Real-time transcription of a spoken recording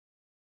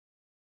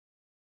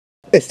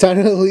It's time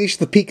to unleash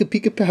the Pika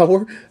Pika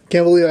power.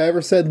 Can't believe I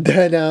ever said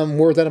that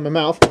words out of my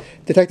mouth.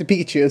 Detective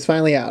Pikachu is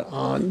finally out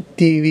on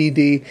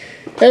DVD.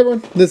 Hey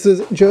everyone, this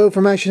is Joe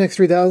from Action X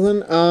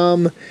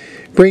 3000.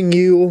 Bring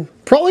you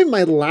probably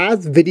my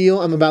last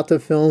video I'm about to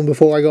film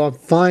before I go on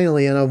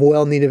finally on a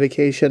well-needed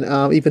vacation.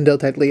 Even though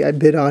technically I've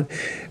been on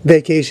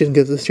vacation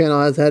because this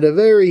channel has had a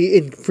very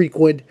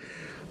infrequent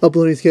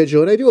uploading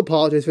schedule, and I do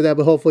apologize for that.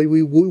 But hopefully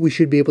we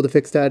should be able to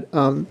fix that.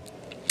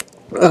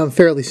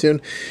 Fairly soon.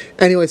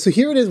 Anyway, so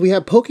here it is. We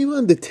have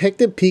Pokemon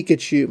Detective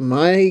Pikachu.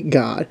 My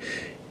God.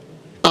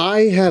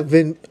 I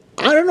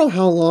don't know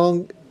how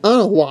long, I don't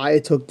know why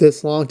it took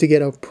this long to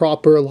get a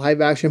proper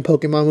live-action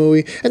Pokemon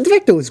movie. And the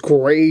fact that it was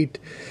great.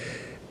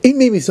 It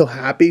made me so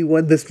happy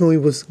when this movie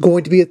was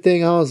going to be a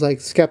thing. I was,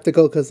 like,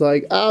 skeptical because,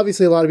 like,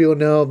 obviously a lot of people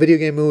know video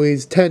game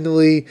movies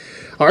tendally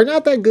are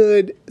not that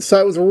good. So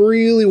I was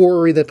really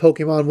worried that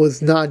Pokemon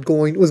was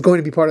going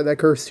to be part of that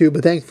curse too.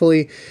 But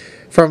thankfully,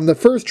 from the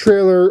first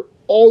trailer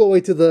all the way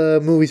to the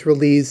movie's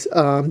release,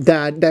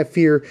 that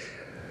fear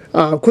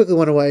quickly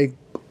went away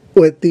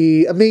with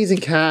the amazing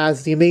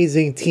cast, the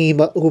amazing team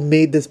who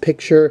made this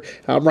picture.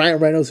 Ryan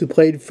Reynolds, who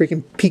played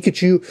freaking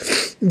Pikachu.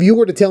 If you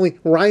were to tell me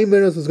Ryan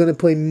Reynolds was going to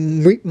play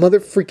mother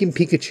freaking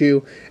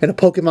Pikachu in a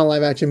Pokemon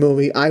live action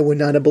movie, I would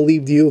not have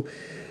believed you.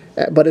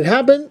 But it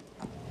happened.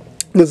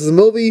 This is a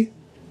movie,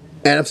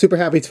 and I'm super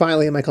happy it's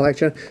finally in my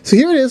collection. So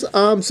here it is.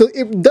 So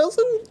it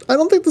doesn't. I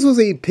don't think this was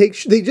a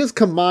picture. They just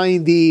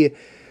combined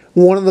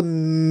one of the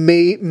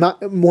many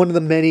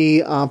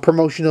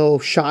promotional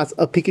shots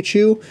of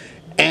Pikachu,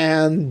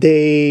 and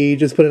they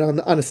just put it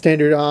on a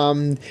standard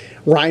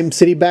Rhyme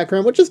City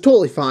background, which is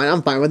totally fine.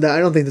 I'm fine with that. I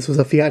don't think this was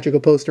a theatrical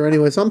poster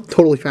anyway, so I'm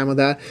totally fine with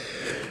that.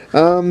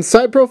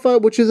 Side profile,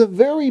 which is a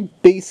very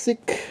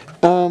basic.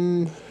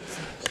 Hold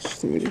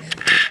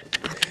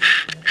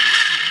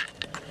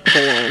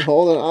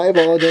on. I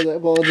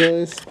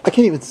apologize. I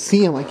can't even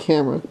see on my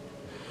camera.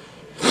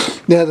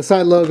 Yeah, the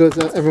side logos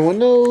everyone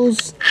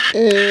knows,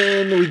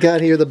 and we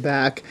got here the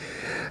back.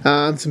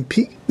 Oh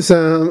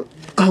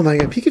my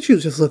God, Pikachu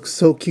just looks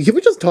so cute. Can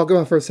we just talk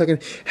about for a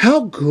second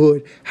how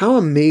good, how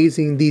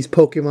amazing these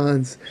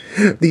Pokemons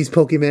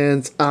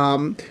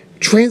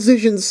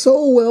transitioned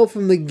so well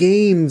from the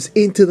games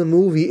into the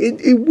movie.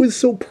 It was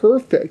so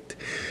perfect.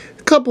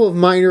 A couple of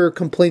minor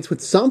complaints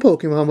with some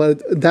Pokemon,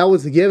 but that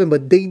was a given.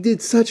 But they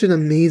did such an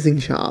amazing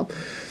job.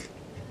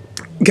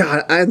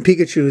 God, and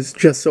Pikachu is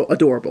just so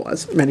adorable,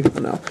 as many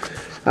people know.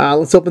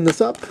 Let's open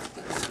this up.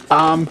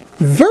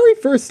 Very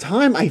first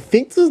time, I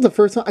think this is the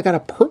first time I got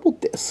a purple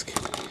disc.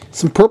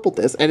 Some purple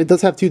discs, and it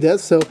does have 2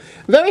 discs, so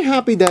very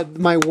happy that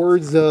my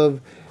words of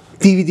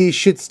DVD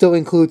should still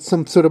include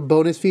some sort of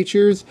bonus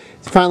features.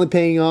 It's finally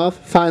paying off.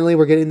 Finally,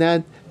 we're getting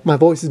that. My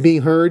voice is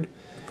being heard.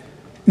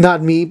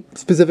 Not me,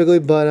 specifically,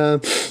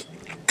 but,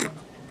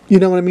 you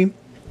know what I mean?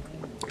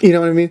 You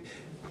know what I mean?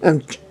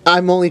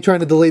 I'm only trying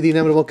to delay the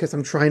inevitable because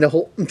I'm trying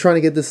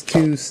to get this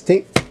to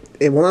stay.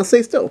 It will not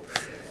stay still.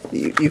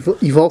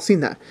 You've all seen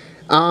that.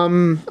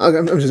 I'm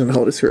just gonna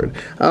hold it screwed.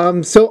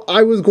 So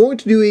I was going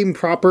to do a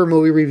proper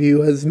movie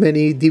review, as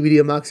many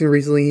DVD unboxing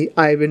recently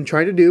I've been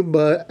trying to do,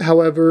 but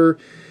however,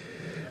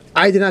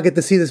 I did not get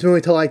to see this movie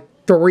until like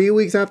 3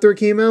 weeks after it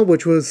came out,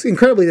 which was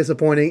incredibly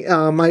disappointing.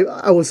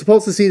 I was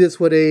supposed to see this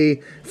with a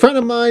friend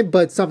of mine,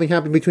 but something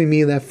happened between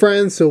me and that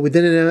friend, so we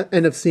didn't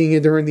end up seeing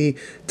it during the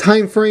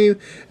time frame,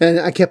 and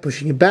I kept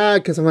pushing it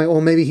back, because I'm like,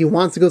 well, maybe he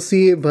wants to go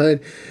see it,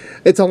 but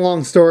it's a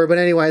long story. But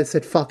anyway, I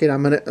said, fuck it, I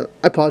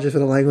apologize for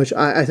the language,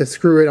 I said,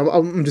 screw it,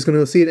 I'm just going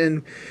to go see it,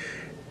 and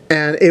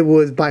it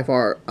was by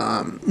far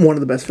one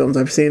of the best films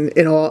I've seen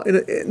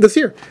this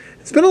year.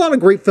 It's been a lot of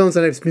great films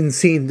that I've been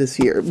seeing this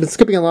year, but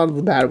skipping a lot of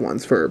the bad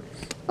ones for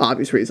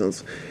obvious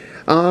reasons.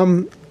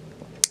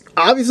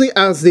 Obviously,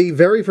 as the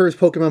very first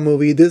Pokemon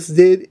movie, this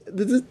did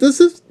the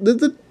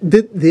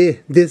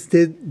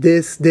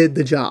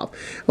job.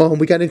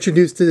 We got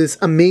introduced to this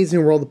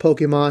amazing world of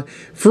Pokemon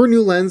through a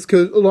new lens,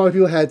 because a lot of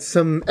people had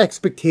some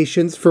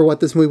expectations for what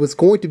this movie was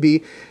going to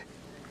be.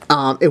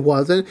 It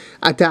wasn't.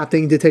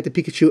 Adapting Detective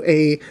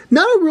Pikachu,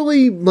 not a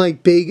really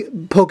like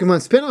big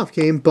Pokemon spin-off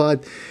game,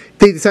 but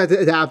they decided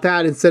to adapt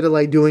that instead of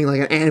like doing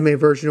like an anime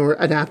version or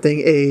adapting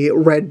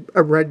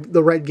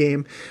the red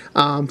game.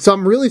 So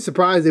I'm really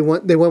surprised they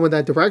went with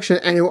that direction,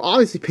 and it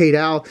obviously paid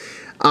out.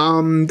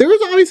 There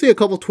was obviously a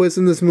couple twists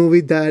in this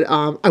movie that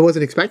I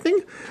wasn't expecting,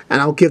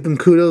 and I'll give them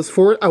kudos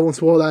for it. I won't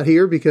spoil that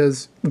here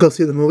because go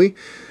see the movie.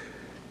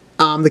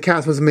 The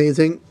cast was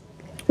amazing.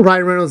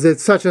 Ryan Reynolds did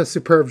such a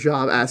superb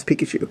job as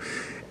Pikachu.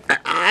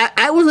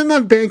 I was in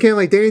that bandcamp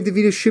like Danny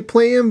DeVito should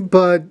play him,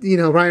 but you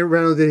know, Ryan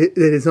Reynolds did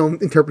his own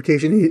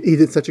interpretation. He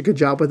did such a good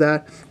job with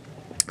that.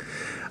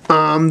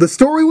 The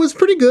story was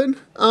pretty good.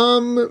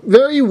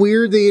 Very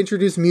weird they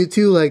introduced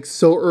Mewtwo like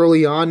so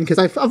early on, because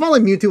I felt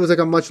like Mewtwo was like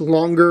a much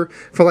longer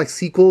for like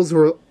sequels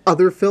or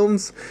other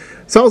films.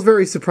 So I was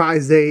very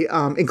surprised they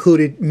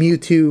included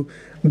Mewtwo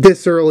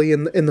this early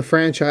in the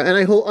franchise, and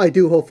I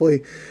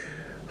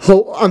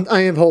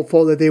am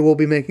hopeful that they will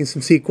be making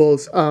some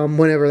sequels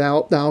whenever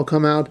that'll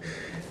come out.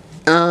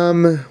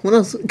 What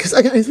else? Because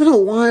it's been a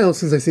while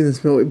since I've seen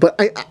this movie, but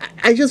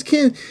I just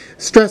can't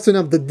stress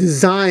enough the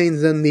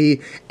designs and the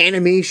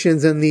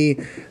animations and the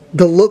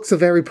looks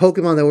of every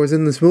Pokemon that was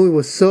in this movie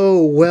was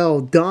so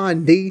well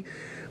done. They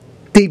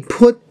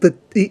put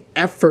the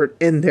effort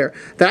in there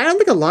that I don't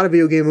think a lot of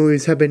video game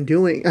movies have been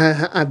doing.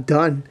 Have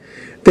done.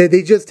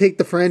 They just take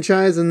the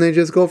franchise and they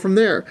just go from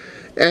there.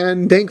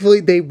 And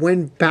thankfully, they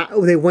went back.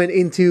 They went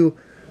into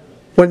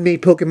what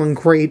made Pokemon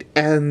great,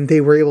 and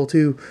they were able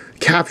to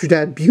capture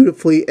that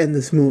beautifully in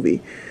this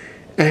movie.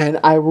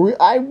 And I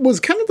was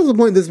kind of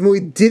disappointed this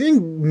movie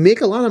didn't make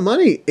a lot of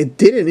money. It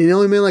didn't. It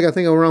only made like I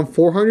think around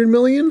 400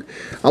 million,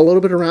 a little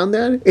bit around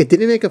that. It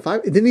didn't make It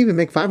didn't even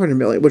make 500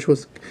 million, which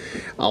was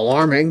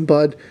alarming.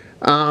 But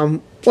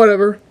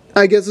whatever.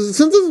 I guess since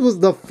this was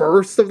the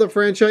first of the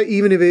franchise,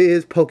 even if it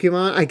is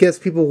Pokemon, I guess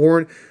people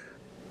weren't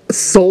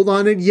sold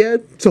on it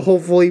yet. So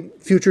hopefully,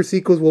 future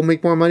sequels will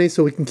make more money,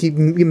 so we can keep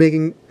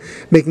making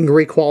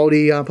great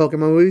quality Pokemon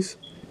movies.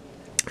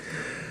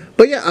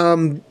 But yeah,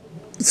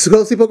 so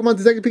go see Pokemon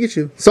Detective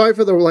Pikachu. Sorry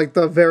for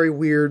the very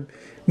weird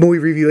movie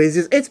review.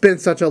 It's been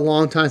such a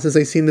long time since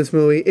I've seen this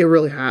movie. It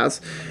really has.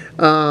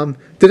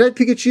 Detective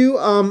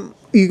Pikachu.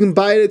 You can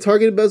buy it at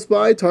Target and Best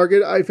Buy.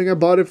 Target, I think I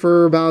bought it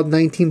for about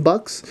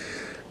 $19.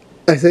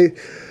 I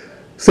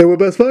say what,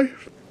 Best Buy?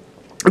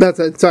 That's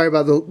it. Sorry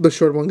about the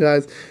short one,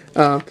 guys.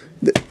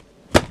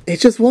 It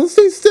just won't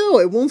stay still.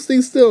 It won't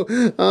stay still.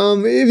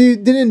 If you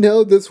didn't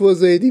know, this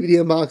was a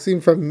DVD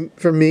unboxing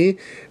from me.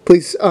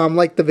 Please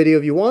like the video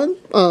if you want.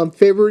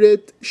 Favorite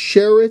it,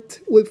 share it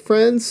with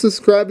friends,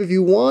 subscribe if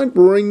you want,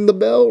 ring the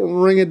bell,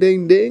 ring a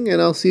ding ding,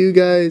 and I'll see you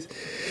guys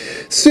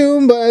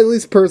soon. But at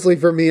least personally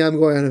for me, I'm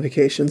going on a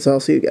vacation, so I'll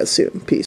see you guys soon. Peace.